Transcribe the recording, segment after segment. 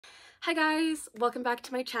Hi guys, welcome back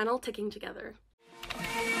to my channel, Ticking Together.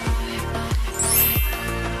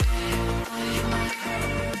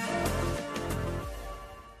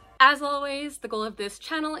 As always, the goal of this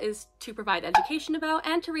channel is to provide education about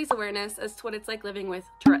and to raise awareness as to what it's like living with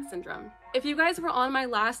Tourette syndrome. If you guys were on my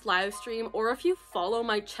last live stream, or if you follow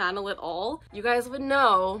my channel at all, you guys would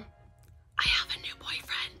know I have a new boyfriend.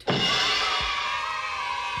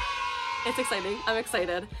 It's exciting. I'm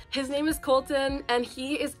excited. His name is Coleten, and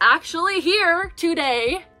he is actually here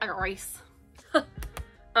today. I got rice.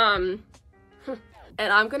 And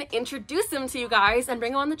I'm gonna introduce him to you guys and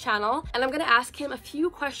bring him on the channel, and I'm gonna ask him a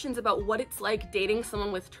few questions about what it's like dating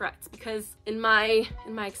someone with Tourette's, because in my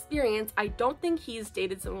experience, I don't think he's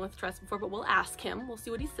dated someone with Tourette's before, but we'll ask him. We'll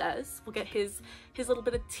see what he says. We'll get his little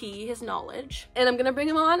bit of tea, his knowledge. And I'm gonna bring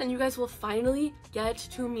him on, and you guys will finally get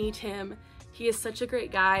to meet him. He is such a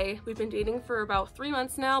great guy. We've been dating for about 3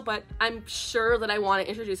 months now, but I'm sure that I want to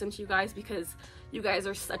introduce him to you guys because you guys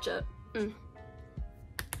are such a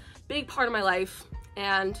big part of my life,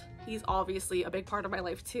 and he's obviously a big part of my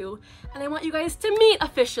life too, and I want you guys to meet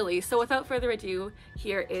officially. So without further ado,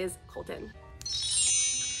 here is Coleten.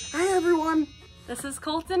 Hi everyone! This is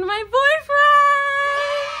Coleten, my boyfriend!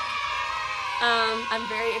 I'm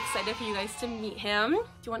very excited for you guys to meet him. Do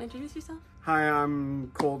you want to introduce yourself? Hi,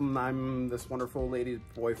 I'm Coleten. I'm this wonderful lady's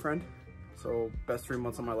boyfriend. So, best 3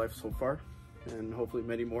 months of my life so far, and hopefully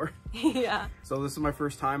many more. Yeah. So this is my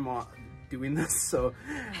first time doing this, so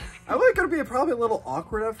I'm like gonna be probably a little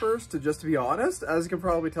awkward at first, to be honest. As you can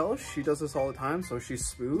probably tell, she does this all the time, so she's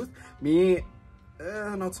smooth. Me,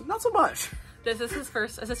 not so much. Is this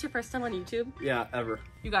your first time on YouTube? Yeah, ever.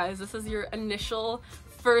 You guys, this is your initial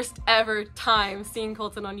first ever time seeing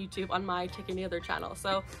Coleten on YouTube on my Ticking Together channel.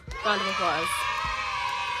 So, round of applause.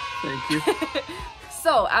 Thank you.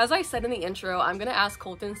 So, as I said in the intro, I'm gonna ask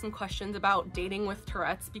Coleten some questions about dating with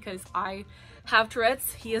Tourette's because I have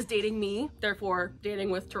Tourette's, he is dating me, therefore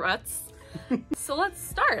dating with Tourette's. So let's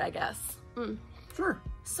start, I guess. Sure.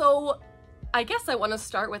 So, I guess I want to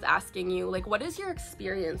start with asking you, like, what is your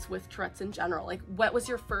experience with Tourette's in general? Like, what was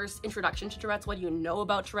your first introduction to Tourette's? What do you know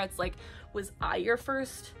about Tourette's? Like, was I your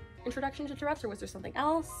first introduction to Tourette's, or was there something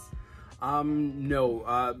else?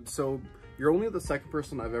 No. So you're only the second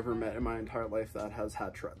person I've ever met in my entire life that has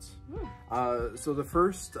had Tourette's. So the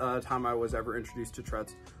first time I was ever introduced to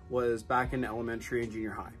Tourette's was back in elementary and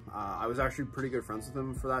junior high. I was actually pretty good friends with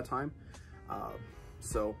him for that time.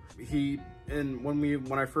 So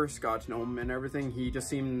when I first got to know him and everything, he just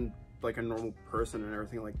seemed like a normal person and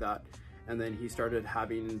everything like that. And then he started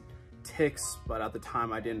having tics, but at the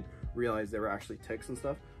time I didn't realize they were actually tics and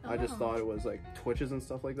stuff. I just thought it was like twitches and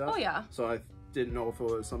stuff like that. Oh yeah. So I didn't know if it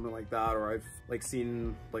was something like that, or I've like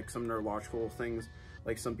seen like some neurological things,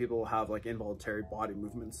 like some people have like involuntary body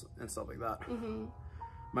movements and stuff like that.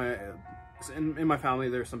 In my family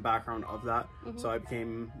there's some background of that, so I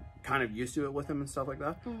became kind of used to it with him and stuff like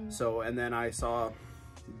that. So, and then I saw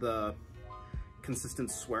the consistent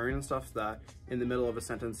swearing and stuff, that in the middle of a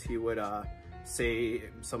sentence he would say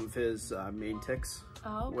some of his main tics.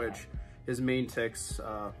 Which his main tics,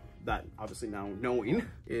 that obviously now knowing,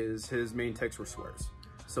 is his main tics were swears.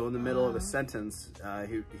 So in the middle of a sentence,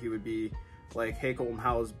 he would be like, "Hey Colten,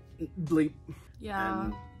 how's bleep?" Yeah.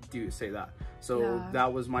 And do you say that? So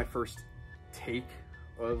that was my first take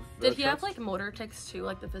of Did he have like motor tics too,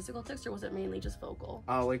 like the physical tics, or was it mainly just vocal?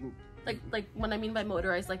 Like when I mean by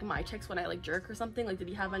motorized, like my tics when I like jerk or something, like did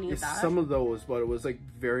he have any of that? Some of those, but it was like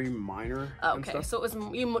very minor. Okay, so it was,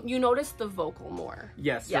 you noticed the vocal more.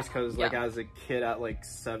 Yes, just because like as a kid at like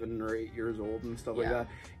 7 or 8 years old and stuff like that,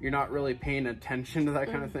 you're not really paying attention to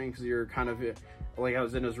that kind of thing, because you're kind of like, I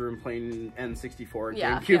was in his room playing N64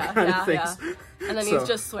 GameCube kind of things. And then he's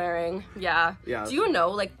just swearing. Yeah. Do you know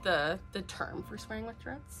like the term for swearing with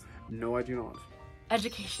Tourette's? No, I do not.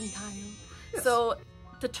 Education time. Yes. So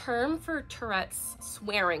the term for Tourette's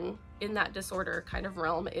swearing in that disorder kind of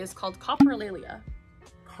realm is called coprolalia.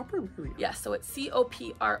 Coprolalia? Yeah, so it's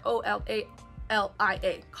C-O-P-R-O-L-A-L-I-A.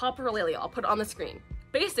 Coprolalia. I'll put it on the screen.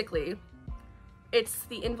 Basically, it's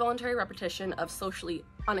the involuntary repetition of socially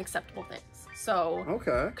unacceptable things. So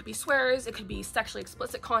it could be swears, it could be sexually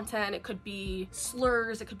explicit content, it could be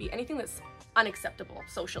slurs, it could be anything that's unacceptable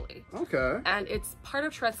socially. And it's part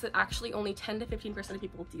of Tourette's that actually only 10 to 15% of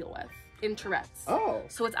people deal with in Tourette's.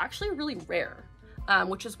 So it's actually really rare.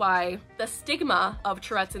 Which is why the stigma of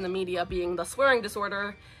Tourette's in the media being the swearing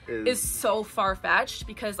disorder is so far-fetched,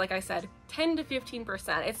 because like I said, 10 to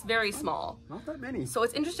 15%, it's very small. Not that many. So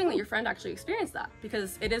it's interesting that your friend actually experienced that,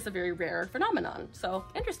 because it is a very rare phenomenon. So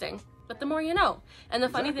interesting, but the more you know. And the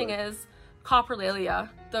funny thing is, coprolalia,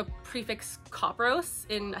 the prefix kopros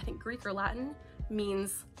in I think Greek or Latin,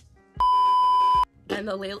 means and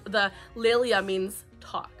the Lilia means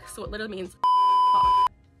talk. So it literally means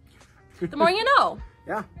talk. The more you know.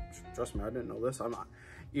 Yeah, trust me, I didn't know this. I'm not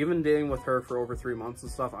even dating with her for over 3 months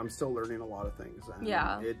and stuff. I'm still learning a lot of things. And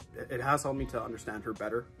yeah, it has helped me to understand her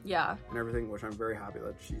better. Yeah, and everything, which I'm very happy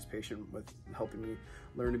that she's patient with helping me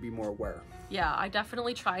learn to be more aware. Yeah, I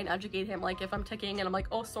definitely try and educate him. Like if I'm ticking and I'm like,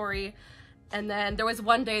 oh sorry, and then there was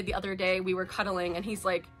one day the other day we were cuddling and he's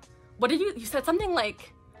like, what did you said something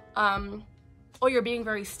like, oh, you're being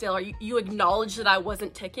very still, or you acknowledged that I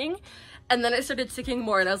wasn't ticking. And then I started ticking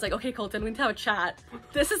more and I was like, okay, Colten, we need to have a chat.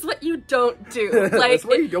 This is what you don't do. Like,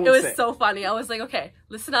 it was so funny. I was like, okay,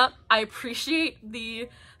 listen up. I appreciate the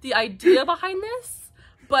idea behind this,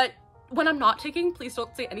 but when I'm not ticking, please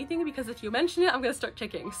don't say anything, because if you mention it, I'm gonna start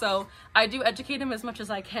ticking. So I do educate him as much as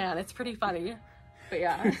I can. It's pretty funny, but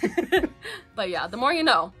yeah. But yeah, the more you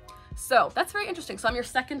know. So that's very interesting. So I'm your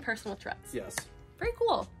second person with Tourette's. Yes. Very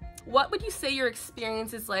cool. What would you say your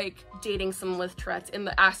experience is like dating someone with Tourette's, in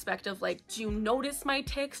the aspect of like, do you notice my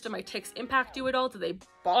tics? Do my tics impact you at all? Do they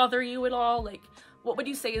bother you at all? Like, what would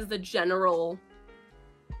you say is the general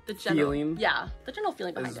feeling? Yeah, the general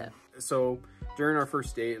feeling behind it. So during our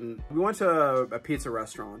first date, and we went to a pizza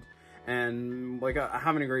restaurant, and like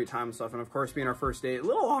having a great time and stuff, and of course being our first date, a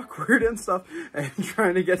little awkward and stuff, and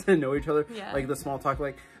trying to get to know each other. Yeah. Like the small talk,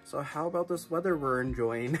 like, so how about this weather we're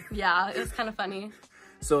enjoying? Yeah, it's kind of funny.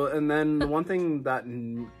 So, and then the one thing that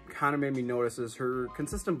kind of made me notice is her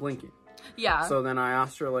consistent blinking. Yeah. So then I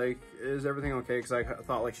asked her, like, is everything okay? Because I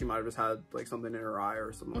thought, like, she might have just had, like, something in her eye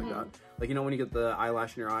or something like that. Like, you know, when you get the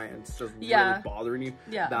eyelash in your eye and it's just really bothering you?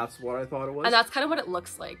 Yeah. That's what I thought it was. And that's kind of what it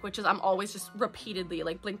looks like, which is I'm always just repeatedly,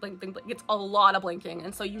 like, blink, blink, blink, blink. It's a lot of blinking.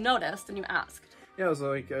 And so you noticed and you asked. Yeah, I was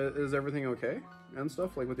like, is everything okay? And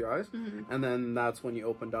stuff, like with your eyes. And then that's when you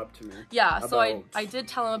opened up to me. Yeah, so I did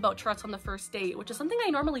tell him about Tourette's on the first date, which is something I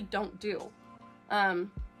normally don't do.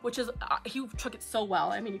 Which is, he took it so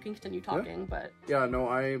well. I mean, you can continue talking, but... Yeah, no,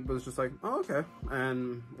 I was just like, oh, okay.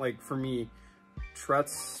 And, like, for me,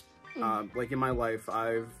 Tourette's, like, in my life,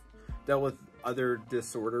 I've dealt with other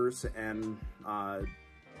disorders and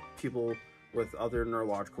people with other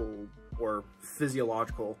neurological or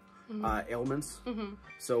physiological ailments.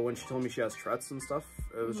 So when she told me she has Tourette's and stuff,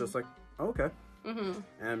 it was just like, oh, okay.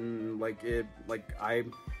 And like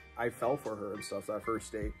I fell for her and stuff that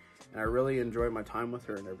first day, and I really enjoyed my time with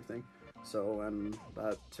her and everything. So, and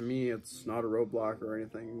that to me, it's not a roadblock or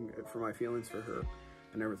anything for my feelings for her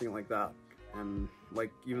and everything like that. And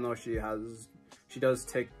like, even though she does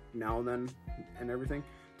tic now and then and everything,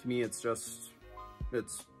 to me it's just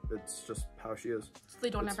just how she is. So they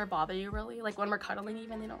don't ever bother you, really? Like when we're cuddling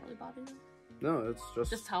even, they don't really bother you? No, it's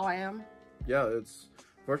just how I am. Yeah, it's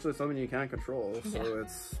unfortunately something you can't control. So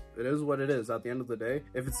it is what it is at the end of the day.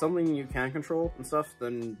 If it's something you can control and stuff,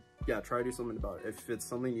 then yeah, try to do something about it. If it's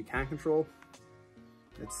something you can't control,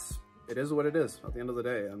 it is what it is at the end of the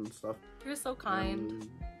day and stuff. You're so kind.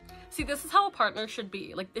 See, this is how a partner should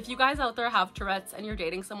be. Like, if you guys out there have Tourette's and you're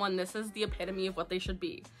dating someone, this is the epitome of what they should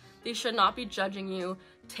be. They should not be judging you.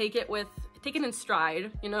 Take it in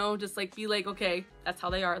stride, you know, just like be like, okay, that's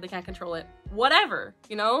how they are. They can't control it. Whatever,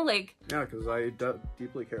 you know, like. Yeah, because I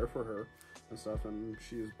deeply care for her and stuff, and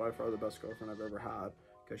she's by far the best girlfriend I've ever had,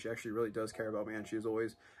 because she actually really does care about me, and she's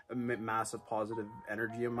always a massive positive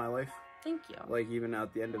energy in my life. Thank you. Like, even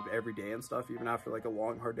at the end of every day and stuff, even after like a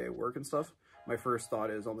long, hard day at work and stuff, my first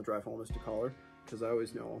thought is on the drive home is to call her, because I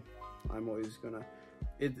always know I'm always gonna.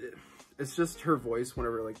 It's just her voice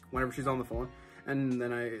whenever she's on the phone, and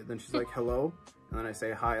then she's like hello, and then I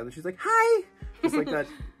say hi, and then she's like hi. It's like that,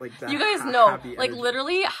 like that. You guys know, like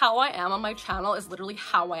literally how I am on my channel is literally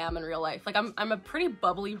how I am in real life. Like I'm a pretty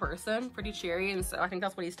bubbly person, pretty cheery, and so I think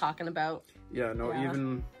that's what he's talking about. Yeah, no, yeah.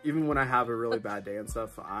 Even when I have a really bad day and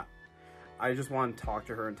stuff, I just want to talk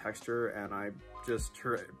to her and text her, and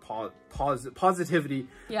her positivity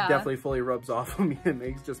definitely fully rubs off on me and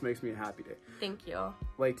just makes me a happy day. Thank you.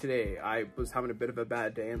 Like today, I was having a bit of a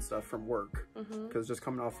bad day and stuff from work, because just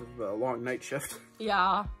coming off of a long night shift.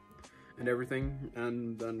 Yeah. And everything,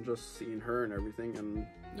 and then just seeing her and everything, and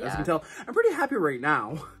as you can tell, I'm pretty happy right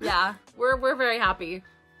now. Yeah, we're very happy.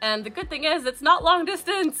 And the good thing is, it's not long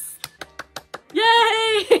distance. Yay!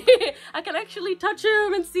 I can actually touch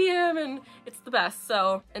him and see him, and it's the best.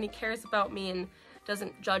 So, and he cares about me and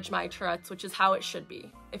doesn't judge my Tourette's, which is how it should be.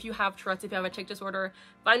 If you have Tourette's, if you have a tic disorder,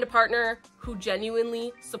 find a partner who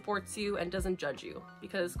genuinely supports you and doesn't judge you,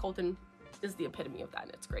 because Colten is the epitome of that,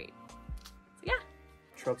 and it's great. So yeah.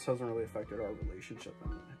 Tourette's hasn't really affected our relationship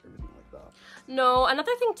and everything like that. No,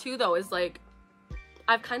 another thing too though is like,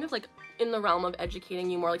 I've kind of like in the realm of educating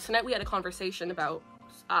you more. Like tonight we had a conversation about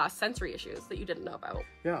sensory issues that you didn't know about.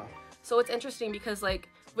 Yeah. So it's interesting because, like,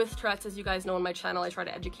 with Tourette's, as you guys know on my channel, I try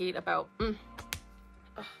to educate about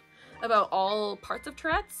all parts of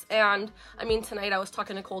Tourette's. And I mean, tonight I was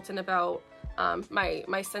talking to Coleten about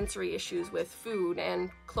my sensory issues with food and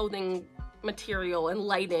clothing material and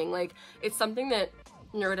lighting. Like, it's something that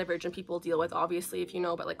neurodivergent people deal with, obviously, if you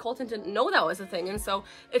know, but like Coleten didn't know that was a thing. And so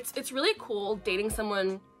it's really cool dating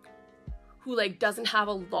someone who like doesn't have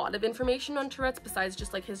a lot of information on Tourette's besides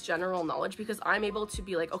just like his general knowledge, because I'm able to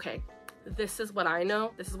be like, okay, this is what I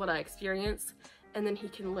know, this is what I experience, and then he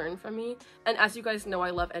can learn from me. And as you guys know, I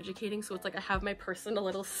love educating, so it's like I have my personal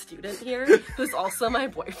little student here who's also my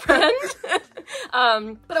boyfriend.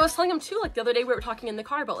 But I was telling him too, like the other day we were talking in the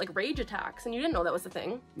car about like rage attacks, and you didn't know that was a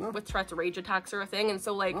thing. No. With Tourette's, rage attacks are a thing. And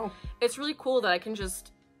so like it's really cool that I can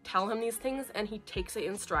just tell him these things and he takes it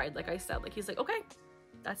in stride. Like I said, like he's like, okay,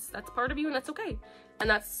 that's part of you and that's okay. And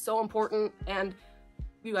that's so important, and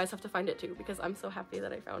you guys have to find it too, because I'm so happy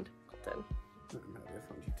that I found Coleten. I'm happy I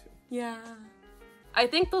found you too. Yeah. I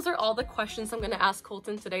think those are all the questions I'm going to ask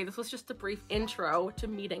Coleten today. This was just a brief intro to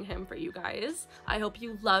meeting him for you guys. I hope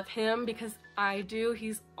you love him because I do.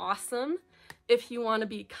 He's awesome. If you want to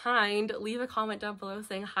be kind, leave a comment down below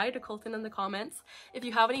saying hi to Coleten in the comments. If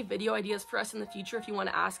you have any video ideas for us in the future, if you want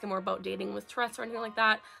to ask him more about dating with Tourette's or anything like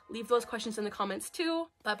that, leave those questions in the comments too.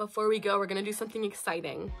 But before we go, we're going to do something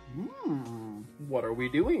exciting. What are we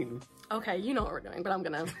doing? Okay, you know what we're doing, but I'm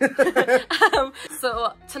gonna.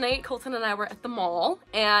 So tonight, Coleten and I were at the mall,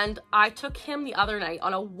 and I took him the other night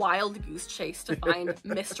on a wild goose chase to find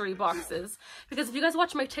mystery boxes. Because if you guys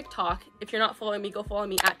watch my TikTok, if you're not following me, go follow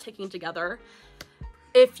me at Ticcing Together.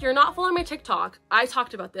 If you're not following my TikTok, I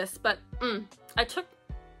talked about this, but I took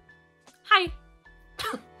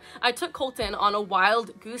Coleten on a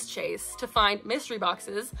wild goose chase to find mystery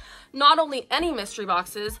boxes. Not only any mystery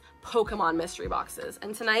boxes, Pokemon mystery boxes.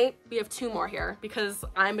 And tonight we have 2 more here because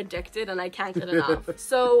I'm addicted and I can't get enough.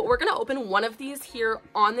 So we're gonna open one of these here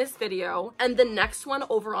on this video and the next one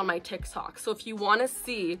over on my TikTok. So if you wanna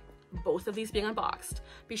see both of these being unboxed,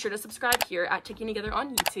 be sure to subscribe here at Ticcing Together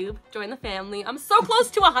on YouTube. Join the family. I'm so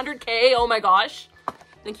close to 100K. Oh my gosh.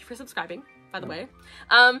 Thank you for subscribing, by the way.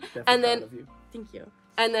 And then, thank you.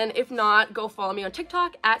 And then if not, go follow me on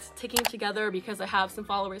TikTok at Ticcing Together because I have some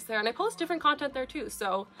followers there and I post different content there too.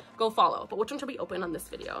 So go follow. But which one should we open on this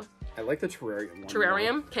video? I like the terrarium one.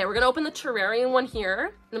 Terrarium? Okay, we're gonna open the terrarium one here.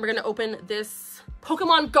 And then we're gonna open this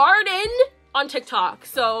Pokemon Garden on TikTok.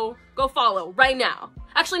 So go follow right now.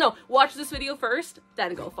 Actually, no, watch this video first,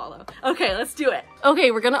 then go follow. Okay, let's do it.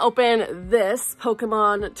 Okay, we're gonna open this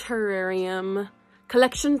Pokemon Terrarium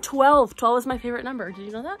Collection 12. 12 is my favorite number. Did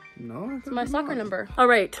you know that? No. It's my soccer number. All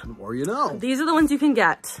right. The more you know. These are the ones you can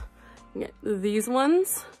get. You can get these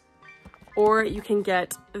ones, or you can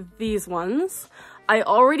get these ones. I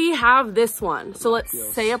already have this one, so let's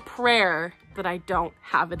say a prayer that I don't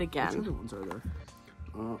have it again. Which other ones are there?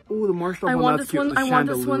 Oh, the marshmallow one. I want that's this one. cute. I want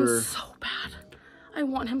this one so bad. I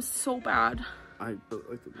want him so bad. I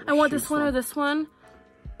want this one or this one.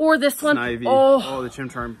 Or this one. Snivy. Oh, the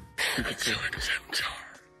Chimchar.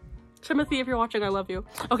 Timothy, if you're watching, I love you.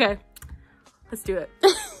 Okay, let's do it.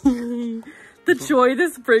 The joy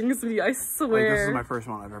this brings me, I swear. Like, this is my first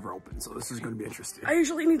one I've ever opened, so this is going to be interesting. I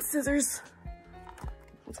usually need scissors.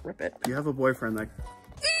 Let's rip it. You have a boyfriend that...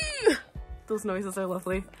 Those noises are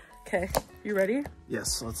lovely. Okay, you ready?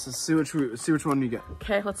 Yes, let's just see which one you get.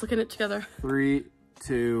 Okay, let's look at it together. 3,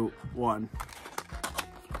 2, 1.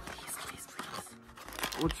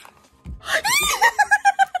 Which?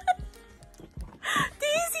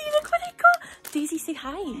 Daisy, look what I got. Daisy, say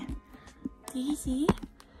hi. Daisy.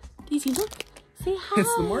 Daisy, look. Say hi.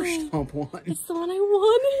 It's the marshmallow one. It's the one I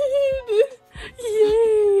wanted.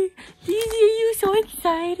 Yay. Daisy, are you so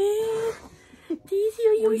excited? Daisy,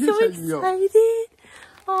 are you so excited?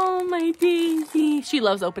 Oh, my Daisy. She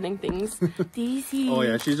loves opening things. Daisy. Oh,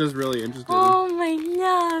 yeah, she's just really interested. Oh, my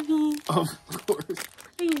lovey. Of course.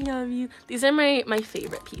 I love you. These are my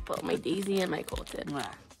favorite people, my Daisy and my Coleten.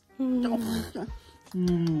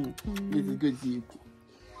 This is good to see you.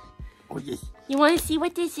 Oh, yes. You want to see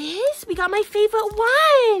what this is? We got my favorite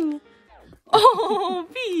one. Oh,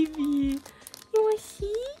 baby. You want to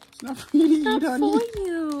see? It's not for you, It's not for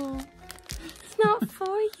you. It's not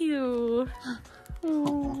for you.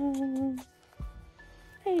 Oh.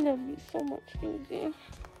 I love you so much, baby.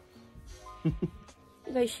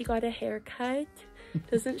 Like, she got a haircut.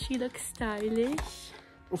 Doesn't she look stylish?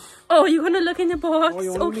 Oh, you want to look in the box?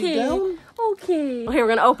 Oh, okay. Okay, we're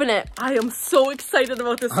gonna open it. I am so excited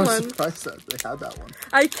about this one. I was surprised that they had that one.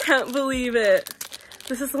 I can't believe it.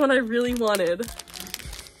 This is the one I really wanted.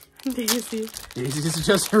 Daisy. Daisy's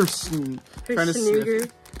just her Trying to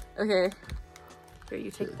sniff. Okay. Here,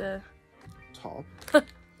 you take the top. Okay,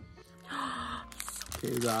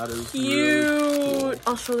 that is cute. really cool.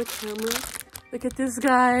 I'll show the camera. Look at this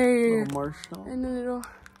guy. Little marshmallow. And a little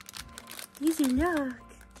easy look.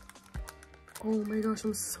 Oh my gosh,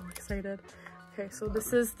 I'm so excited. Okay, so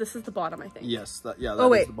this is the bottom, I think. Yes, that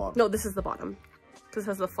is the bottom. No, this is the bottom. This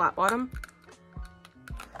has the flat bottom.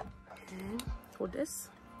 Okay, hold this.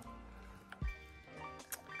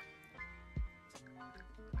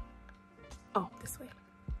 Oh, this way.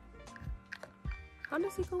 How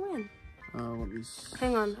does he go in? Let me see.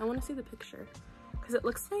 Hang on, I want to see the picture. Because it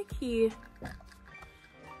looks like he...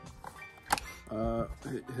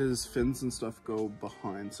 his fins and stuff go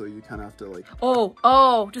behind, so you kind of have to like...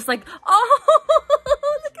 Oh, just like... Oh,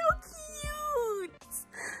 look how cute!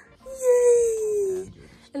 Yay!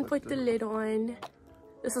 And put the lid on.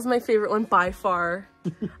 This is my favorite one by far.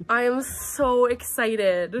 I am so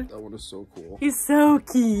excited. That one is so cool. He's so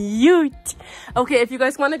cute. Okay, if you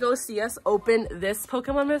guys want to go see us open this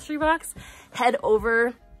Pokemon mystery box, head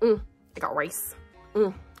over. I got rice.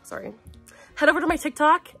 Sorry. Head over to my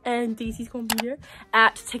TikTok, and Daisy's gonna be there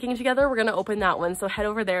at Ticking Together. We're gonna open that one, so head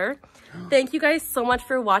over there. Thank you guys so much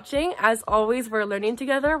for watching. As always, we're learning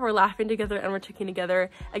together, we're laughing together, and we're ticking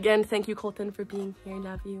together. Again, thank you, Colten, for being here.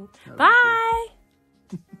 Love you. Bye.